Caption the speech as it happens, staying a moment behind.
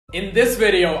In this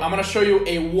video, I'm gonna show you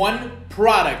a one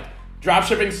product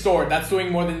dropshipping store that's doing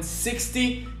more than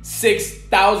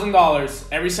 $66,000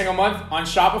 every single month on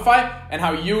Shopify and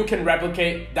how you can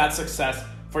replicate that success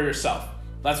for yourself.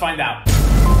 Let's find out.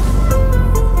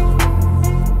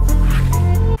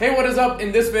 Hey, what is up?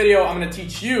 In this video, I'm gonna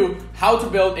teach you how to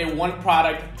build a one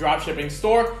product dropshipping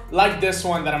store like this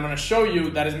one that I'm gonna show you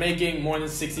that is making more than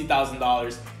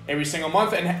 $60,000 every single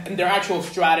month, and their actual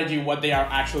strategy, what they are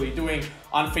actually doing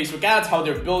on Facebook ads, how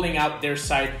they're building out their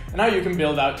site, and how you can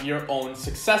build out your own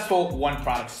successful one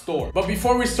product store. But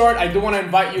before we start, I do want to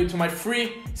invite you to my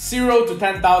free 0 to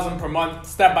 10,000 per month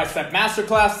step-by-step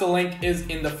masterclass. The link is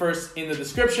in the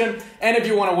description. And if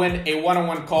you want to win a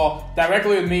one-on-one call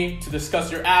directly with me to discuss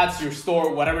your ads, your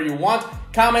store, whatever you want,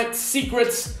 comment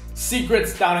secrets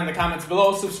down in the comments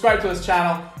below, subscribe to this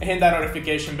channel, and hit that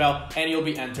notification bell, and you'll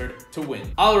be entered to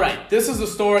win. All right, this is the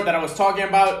store that I was talking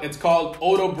about. It's called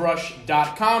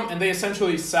autobrush.com, and they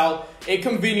essentially sell a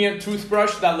convenient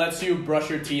toothbrush that lets you brush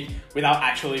your teeth without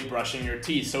actually brushing your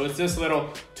teeth. So it's this little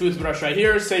toothbrush right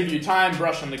here, save you time,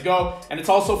 brush on the go, and it's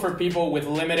also for people with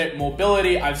limited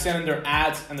mobility. I've seen in their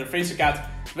ads and their Facebook ads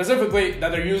specifically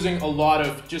that they're using a lot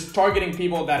of just targeting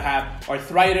people that have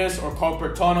arthritis or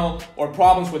carpal tunnel or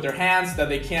problems with their hands that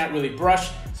they can't really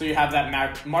brush. So you have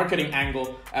that marketing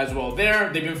angle as well there.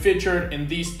 They've been featured in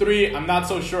these three. I'm not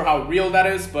so sure how real that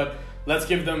is, but let's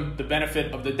give them the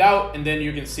benefit of the doubt. And then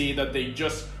you can see that they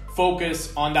just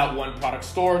focus on that one product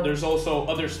store. There's also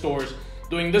other stores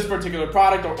doing this particular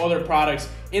product or other products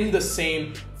in the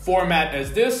same format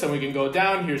as this. And we can go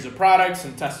down, here's the products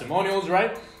and testimonials,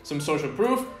 right? Some social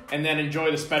proof, and then enjoy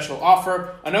the special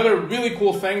offer. Another really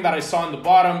cool thing that I saw in the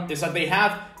bottom is that they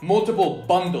have multiple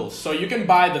bundles. So you can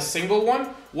buy the single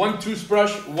one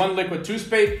toothbrush, one liquid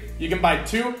toothpaste, you can buy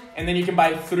two, and then you can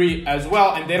buy three as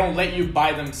well, and they don't let you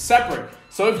buy them separate.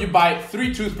 So if you buy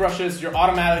 3 toothbrushes, you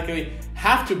automatically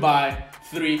have to buy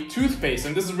 3 toothpaste.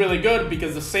 And this is really good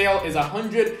because the sale is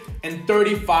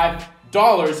 $135.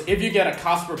 If you get a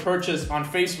cost per purchase on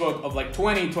Facebook of like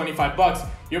 25 bucks,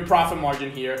 your profit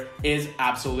margin here is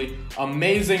absolutely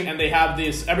amazing. And they have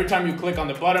this, every time you click on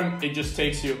the button, it just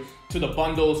takes you to the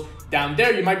bundles down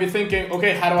there. You might be thinking,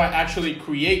 okay, how do I actually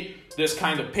create this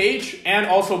kind of page? And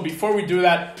also before we do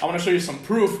that, I want to show you some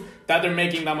proof that they're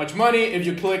making that much money. If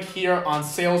you click here on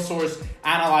Salesforce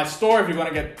Analyze Store, if you're going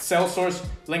to get Salesforce,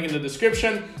 link in the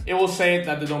description, it will say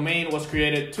that the domain was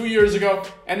created 2 years ago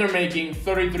and they're making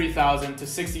 $33,000 to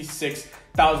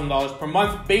 $66,000 per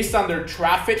month based on their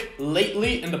traffic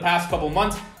lately in the past couple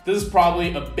months. This is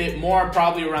probably a bit more,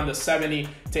 probably around the 70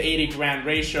 to 80 grand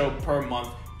ratio per month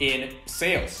in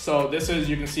sales. So this is,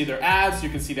 you can see their ads, you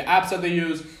can see the apps that they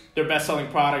use, their best-selling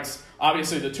products,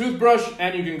 obviously the toothbrush,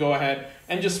 and you can go ahead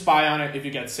and just spy on it. If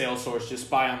you get Salesforce, just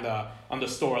spy on the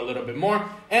store a little bit more.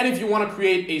 And if you want to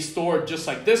create a store just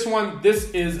like this one, this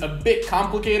is a bit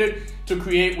complicated to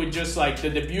create with just like the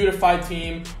Beautify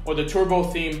theme or the Turbo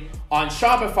theme on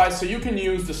Shopify. So you can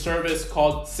use the service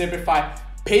called Shopify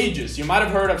Pages. You might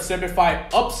have heard of Shopify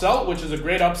Upsell, which is a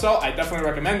great upsell. I definitely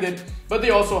recommend it. But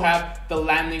they also have the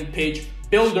landing page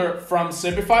builder from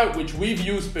Shopify, which we've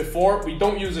used before. We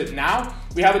don't use it now.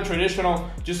 We have a traditional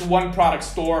just one product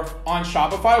store on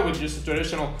Shopify with just a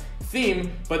traditional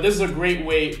theme, but this is a great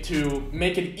way to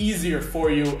make it easier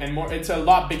for you and more. It's a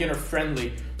lot beginner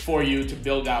friendly for you to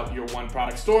build out your one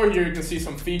product store. Here you can see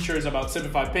some features about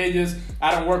Shopify Pages.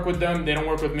 I don't work with them, they don't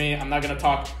work with me. I'm not gonna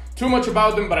talk too much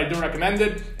about them, but I do recommend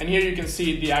it. And here you can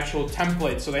see the actual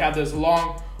template. So they have this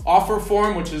long offer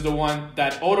form, which is the one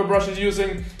that Autobrush is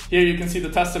using. Here you can see the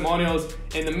testimonials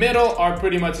in the middle are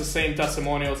pretty much the same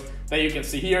testimonials that you can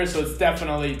see here. So it's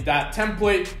definitely that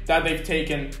template that they've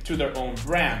taken to their own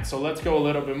brand. So let's go a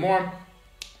little bit more.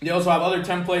 They also have other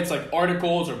templates like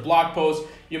articles or blog posts.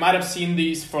 You might have seen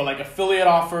these for like affiliate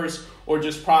offers or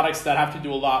just products that have to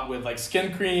do a lot with like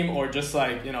skin cream or just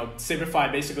like, you know, Shopify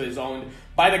basically is owned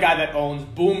by the guy that owns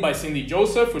Boom by Cindy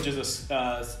Joseph, which is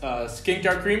a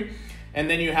skincare cream. And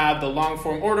then you have the long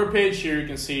form order page. Here you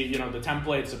can see, you know, the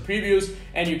templates, the previews,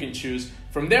 and you can choose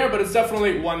from there. But it's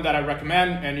definitely one that I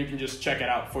recommend, and you can just check it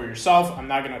out for yourself. I'm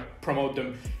not gonna promote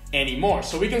them anymore.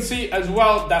 So we can see as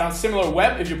well that on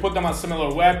SimilarWeb, if you put them on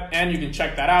SimilarWeb, and you can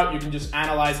check that out, you can just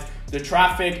analyze the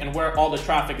traffic and where all the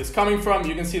traffic is coming from.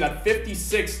 You can see that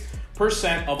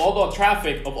 56% of all the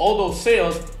traffic, of all those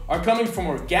sales, are coming from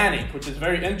organic, which is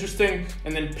very interesting.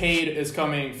 And then paid is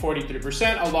coming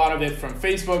 43%, a lot of it from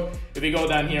Facebook. If you go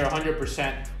down here,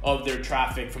 100% of their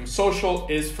traffic from social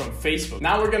is from Facebook.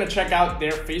 Now we're gonna check out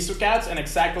their Facebook ads and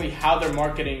exactly how they're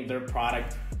marketing their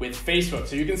product with Facebook.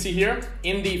 So you can see here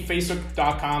in the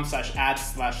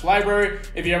facebook.com/ads/library,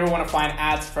 if you ever want to find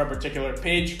ads for a particular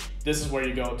page, this is where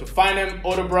you go to find them.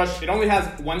 AutoBrush, it only has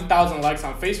 1,000 likes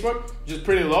on Facebook, which is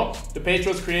pretty low. The page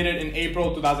was created in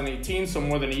April 2018, so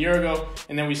more than a year ago,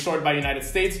 and then we sort by United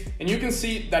States. And you can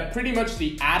see that pretty much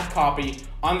the ad copy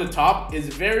on the top is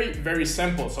very, very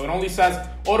simple. So it only says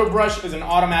AutoBrush is an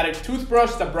automatic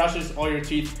toothbrush that brushes all your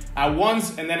teeth at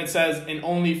once, and then it says in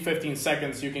only 15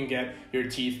 seconds you can get your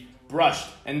teeth brushed.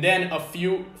 And then a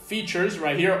few features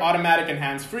right here: automatic and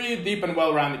hands-free, deep and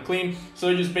well-rounded clean. So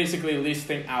they're just basically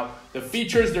listing out the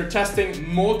features. They're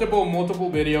testing multiple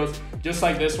videos, just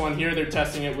like this one here. They're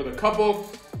testing it with a couple,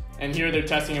 and here they're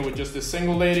testing it with just a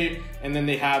single lady. And then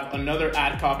they have another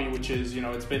ad copy, which is,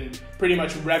 it's been pretty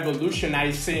much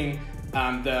revolutionizing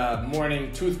the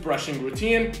morning toothbrushing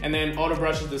routine. And then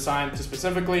AutoBrush is designed to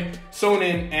specifically sew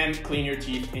in and clean your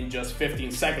teeth in just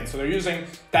 15 seconds. So they're using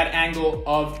that angle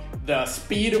of the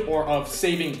speed or of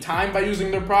saving time by using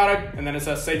their product. And then it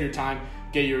says save your time,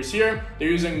 get yours here.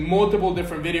 They're using multiple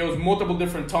different videos, multiple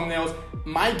different thumbnails.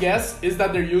 My guess is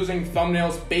that they're using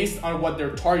thumbnails based on what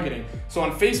they're targeting. So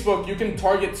on Facebook, you can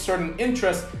target certain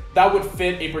interests that would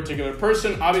fit a particular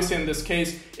person. Obviously, in this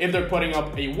case, if they're putting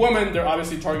up a woman, they're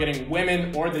obviously targeting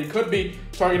women, or they could be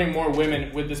targeting more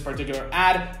women with this particular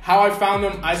ad. How I found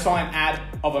them, I saw an ad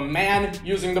of a man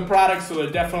using the product, so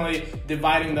they're definitely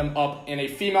dividing them up in a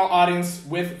female audience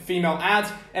with female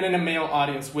ads and in a male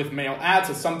audience with male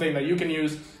ads. It's something that you can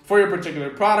use for your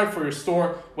particular product, for your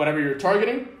store, whatever you're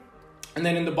targeting. And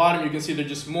then in the bottom, you can see they're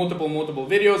just multiple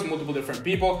videos, multiple different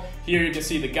people. Here you can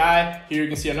see the guy, here you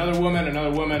can see another woman, and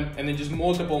then just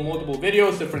multiple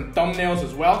videos, different thumbnails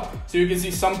as well. So you can see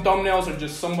some thumbnails are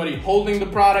just somebody holding the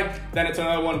product, then it's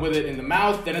another one with it in the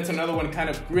mouth, then it's another one kind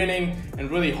of grinning and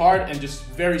really hard and just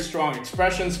very strong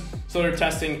expressions. So they're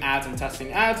testing ads,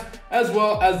 as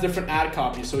well as different ad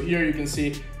copies. So here you can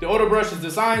see the AutoBrush is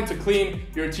designed to clean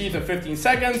your teeth in 15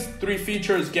 seconds, 3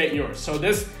 features, get yours. So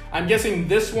this, I'm guessing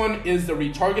this one is the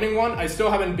retargeting one. I still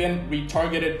haven't been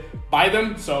retargeted by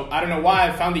them, so I don't know why.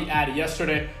 I found the ad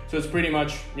yesterday, so it's pretty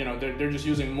much, they're just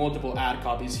using multiple ad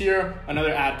copies here,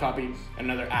 another ad copy,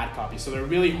 another ad copy. So they're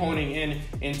really honing in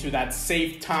into that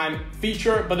save time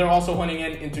feature, but they're also honing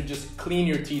in into just clean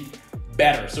your teeth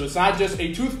better. So it's not just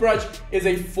a toothbrush, it's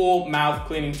a full mouth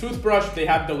cleaning toothbrush. They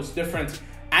have those different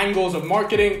angles of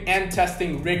marketing and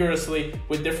testing rigorously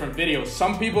with different videos.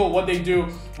 Some people, what they do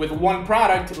with one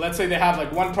product, let's say they have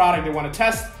like one product they want to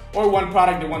test or one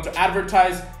product they want to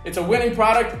advertise. It's a winning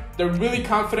product, they're really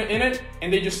confident in it,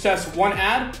 and they just test one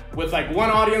ad with like one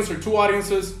audience or 2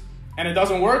 audiences, and it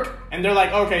doesn't work. And they're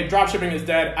like, okay, dropshipping is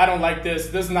dead. I don't like this.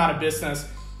 This is not a business.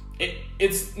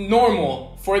 It's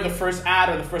normal for the first ad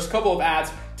or the first couple of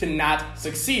ads to not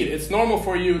succeed. It's normal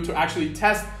for you to actually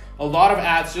test a lot of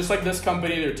ads, just like this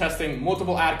company. They're testing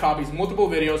multiple ad copies, multiple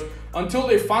videos, until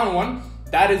they found one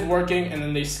that is working, and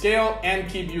then they scale and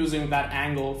keep using that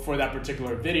angle for that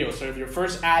particular video. So if your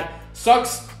first ad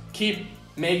sucks, keep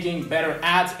making better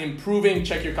ads, improving,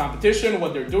 check your competition,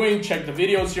 what they're doing, check the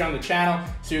videos here on the channel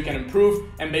so you can improve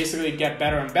and basically get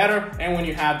better and better. And when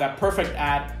you have that perfect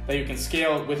ad that you can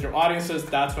scale with your audiences,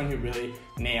 that's when you really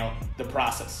nail the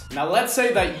process. Now, let's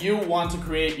say that you want to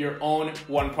create your own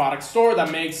one product store that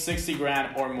makes 60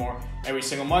 grand or more every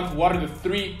single month. What are the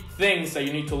 3 things that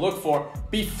you need to look for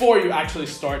before you actually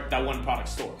start that one product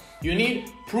store? You need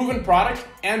proven product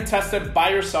and test it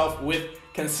by yourself with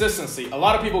consistency. A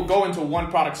lot of people go into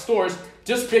one product stores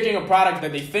just picking a product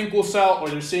that they think will sell or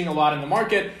they're seeing a lot in the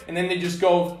market, and then they just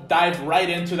go dive right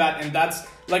into that, and that's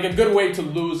like a good way to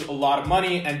lose a lot of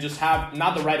money and just have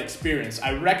not the right experience.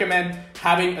 I recommend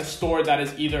having a store that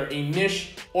is either a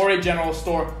niche or a general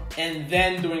store, and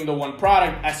then doing the one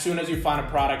product as soon as you find a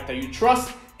product that you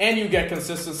trust and you get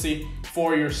consistency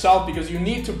for yourself, because you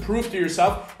need to prove to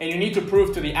yourself and you need to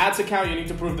prove to the ads account, you need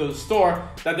to prove to the store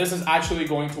that this is actually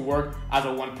going to work as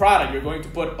a one product. You're going to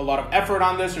put a lot of effort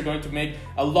on this. You're going to make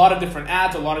a lot of different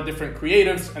ads, a lot of different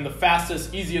creatives, and the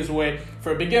fastest, easiest way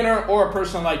for a beginner or a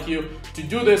person like you to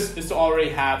do this is to already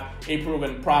have a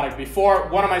proven product before.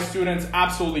 One of my students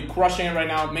absolutely crushing it right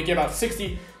now, making about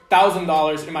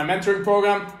 $60,000 in my mentoring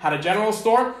program, had a general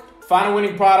store, found a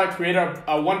winning product, created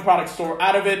a one product store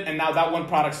out of it, and now that one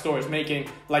product store is making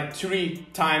like 3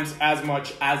 times as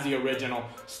much as the original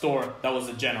store that was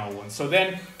the general one. So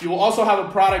then you will also have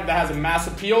a product that has a mass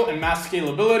appeal and mass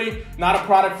scalability, not a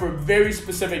product for a very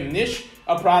specific niche,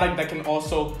 a product that can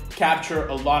also capture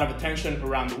a lot of attention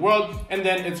around the world, and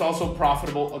then it's also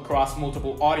profitable across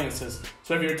multiple audiences.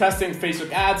 So if you're testing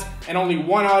Facebook ads and only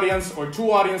one audience or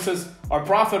 2 audiences are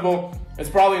profitable, it's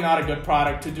probably not a good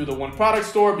product to do the one product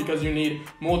store because you need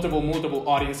multiple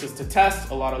audiences to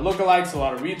test, a lot of lookalikes, a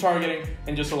lot of retargeting,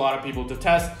 and just a lot of people to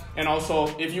test. And also,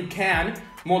 if you can,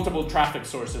 multiple traffic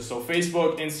sources. So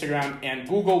Facebook, Instagram, and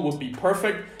Google would be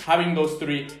perfect. Having those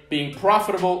three being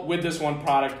profitable with this one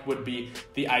product would be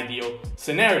the ideal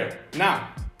scenario. Now,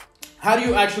 how do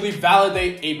you actually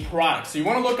validate a product? So you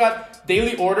want to look at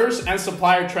daily orders and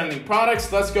supplier trending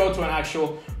products. Let's go to an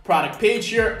actual product page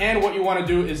here. And what you want to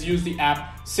do is use the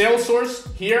app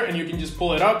Salesforce here, and you can just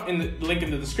pull it up in the link in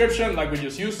the description like we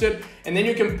just used it. And then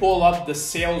you can pull up the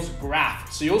sales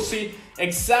graph. So you'll see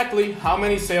exactly how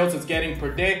many sales it's getting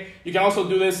per day. You can also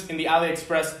do this in the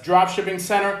AliExpress Dropshipping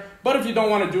Center. But if you don't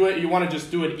want to do it, you want to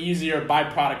just do it easier by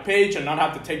product page and not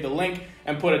have to take the link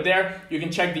and put it there. You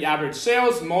can check the average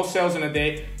sales, most sales in a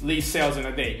day, least sales in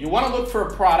a day. You want to look for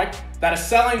a product that is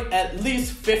selling at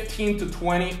least 15 to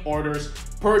 20 orders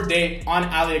per day on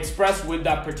AliExpress with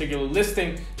that particular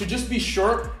listing to just be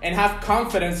sure and have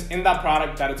confidence in that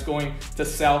product that it's going to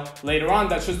sell later on.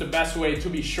 That's just the best way to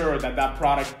be sure that that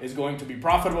product is going to be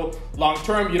profitable long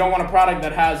term. You don't want a product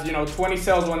that has 20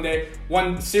 sales one day,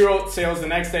 0 sales the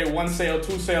next day, 1 sale,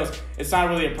 2 sales. It's not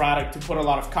really a product to put a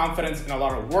lot of confidence and a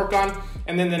lot of work on.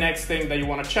 And then the next thing that you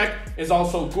want to check is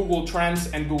also Google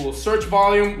Trends and Google search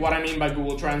volume. What I mean by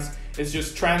Google Trends is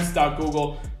just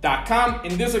trends.google.com.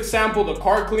 In this example, the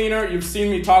car cleaner, you've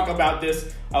seen me talk about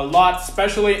this a lot,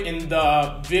 especially in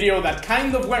the video that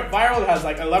kind of went viral. It has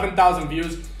like 11,000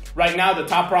 views right now, the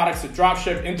top products to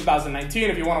dropship in 2019.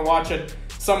 If you want to watch it,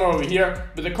 somewhere over here.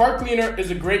 But the car cleaner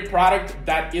is a great product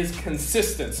that is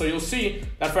consistent. So you'll see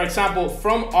that, for example,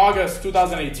 from August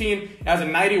 2018, it has a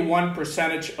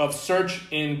 91% of search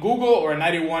in Google or a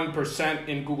 91%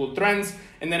 in Google Trends.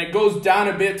 And then it goes down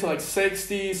a bit to like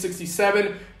 60,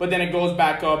 67, but then it goes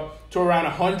back up to around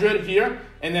 100 here,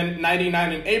 and then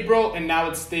 99 in April, and now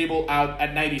it's stable out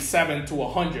at 97 to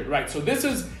 100, right? So this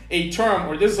is a term,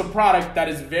 or this is a product that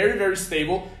is very, very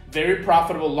stable, very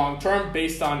profitable long-term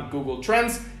based on Google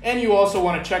Trends. And you also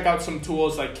want to check out some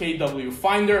tools like KW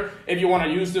Finder. If you want to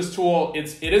use this tool,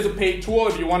 it is a paid tool.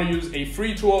 If you want to use a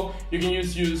free tool, you can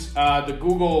use the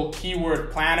Google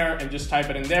Keyword Planner and just type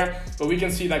it in there. But we can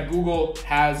see that Google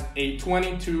has a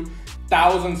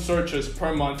 22,000 searches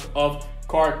per month of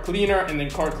car cleaner, and then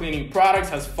car cleaning products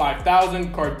has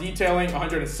 5,000, car detailing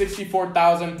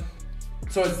 164,000.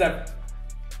 So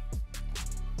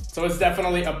it's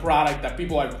definitely a product that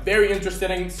people are very interested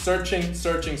in, searching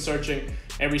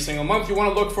every single month. You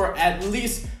want to look for at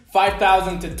least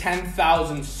 5,000 to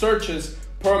 10,000 searches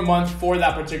per month for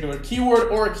that particular keyword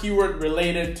or a keyword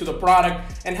related to the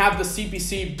product, and have the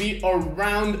CPC be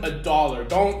around $1.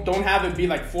 Don't have it be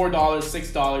like $4,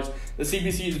 $6. The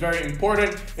CPC is very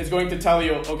important. It's going to tell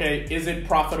you, okay, is it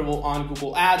profitable on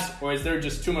Google Ads, or is there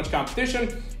just too much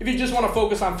competition? If you just want to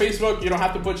focus on Facebook, you don't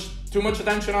have to put too much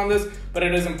attention on this, but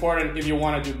it is important if you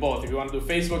want to do both. If you want to do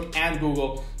Facebook and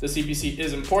Google, the CPC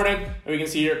is important. And we can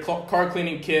see here, car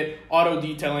cleaning kit, auto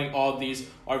detailing, all of these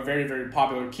are very, very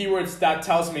popular keywords. That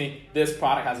tells me this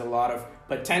product has a lot of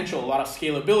potential, a lot of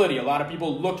scalability, a lot of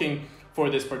people looking for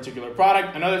this particular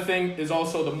product. Another thing is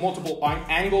also the multiple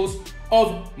angles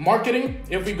of marketing.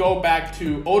 If we go back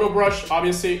to AutoBrush,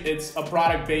 obviously it's a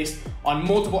product based on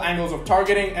multiple angles of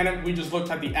targeting, and then we just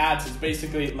looked at the ads. It's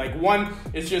basically like, one,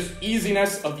 it's just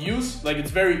easiness of use, like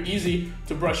it's very easy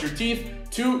to brush your teeth.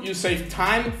 2, you save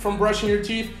time from brushing your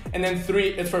teeth. And then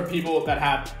 3, it's for people that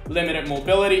have limited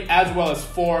mobility, as well as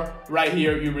 4, right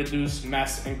here, you reduce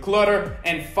mess and clutter.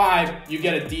 And 5, you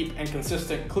get a deep and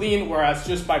consistent clean, whereas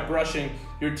just by brushing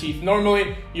your teeth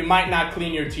normally, you might not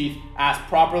clean your teeth as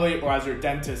properly or as your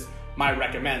dentist might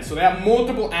recommend. So they have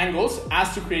multiple angles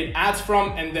as to create ads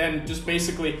from, and then just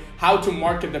basically how to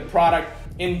market the product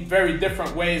in very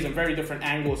different ways and very different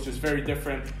angles, just very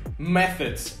different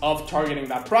methods of targeting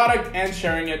that product and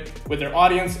sharing it with their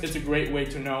audience. It's a great way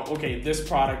to know, okay, this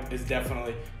product is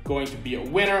definitely going to be a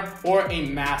winner or a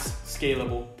mass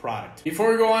scalable product. Before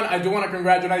we go on, I do want to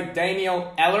congratulate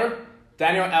Daniel Eller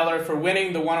for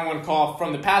winning the one-on-one call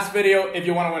from the past video. If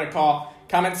you want to win a call,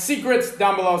 comment secrets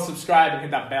down below, subscribe, and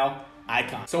hit that bell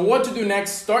icon. So what to do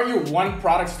next? Start your one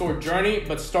product store journey,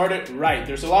 but start it right.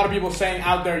 There's a lot of people saying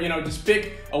out there, just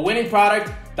pick a winning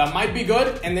product that might be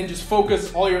good and then just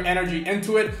focus all your energy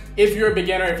into it. If you're a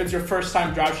beginner, if it's your first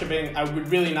time dropshipping, I would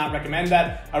really not recommend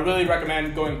that. I really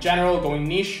recommend going general, going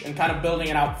niche, and kind of building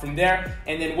it out from there.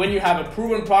 And then when you have a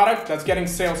proven product that's getting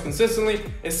sales consistently,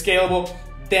 is scalable,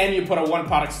 then you put a one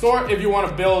product store. If you want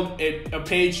to build a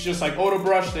page just like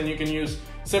AutoBrush, then you can use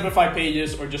Simplify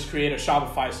pages, or just create a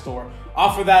Shopify store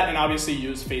off of that, and obviously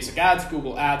use Facebook ads,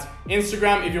 Google ads,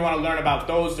 Instagram. If you want to learn about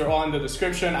those, they're all in the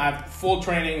description. I have full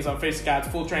trainings on Facebook ads,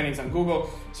 full trainings on Google,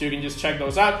 so you can just check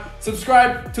those out.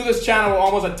 Subscribe to this channel. We're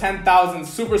almost at 10,000,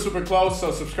 super close.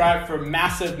 So subscribe for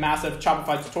massive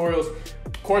Shopify tutorials,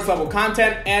 course level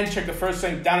content, and check the first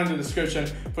link down in the description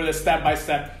for the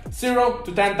step-by-step 0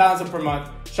 to 10,000 per month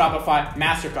Shopify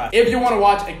masterclass. If you want to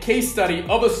watch a case study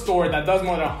of a store that does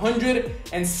more than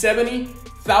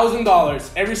 $170,000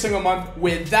 every single month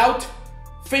without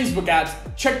Facebook ads,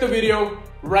 check the video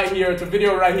right here. It's a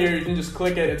video right here. You can just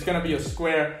click it. It's going to be a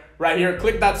square right here.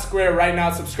 Click that square right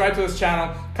now. Subscribe to this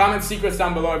channel. Comment secrets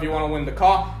down below if you want to win the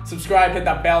call. Subscribe, hit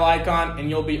that bell icon, and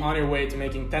you'll be on your way to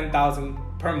making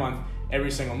 $10,000 per month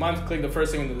every single month. Click the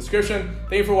first link in the description.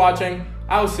 Thank you for watching.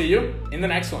 I will see you in the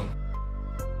next one.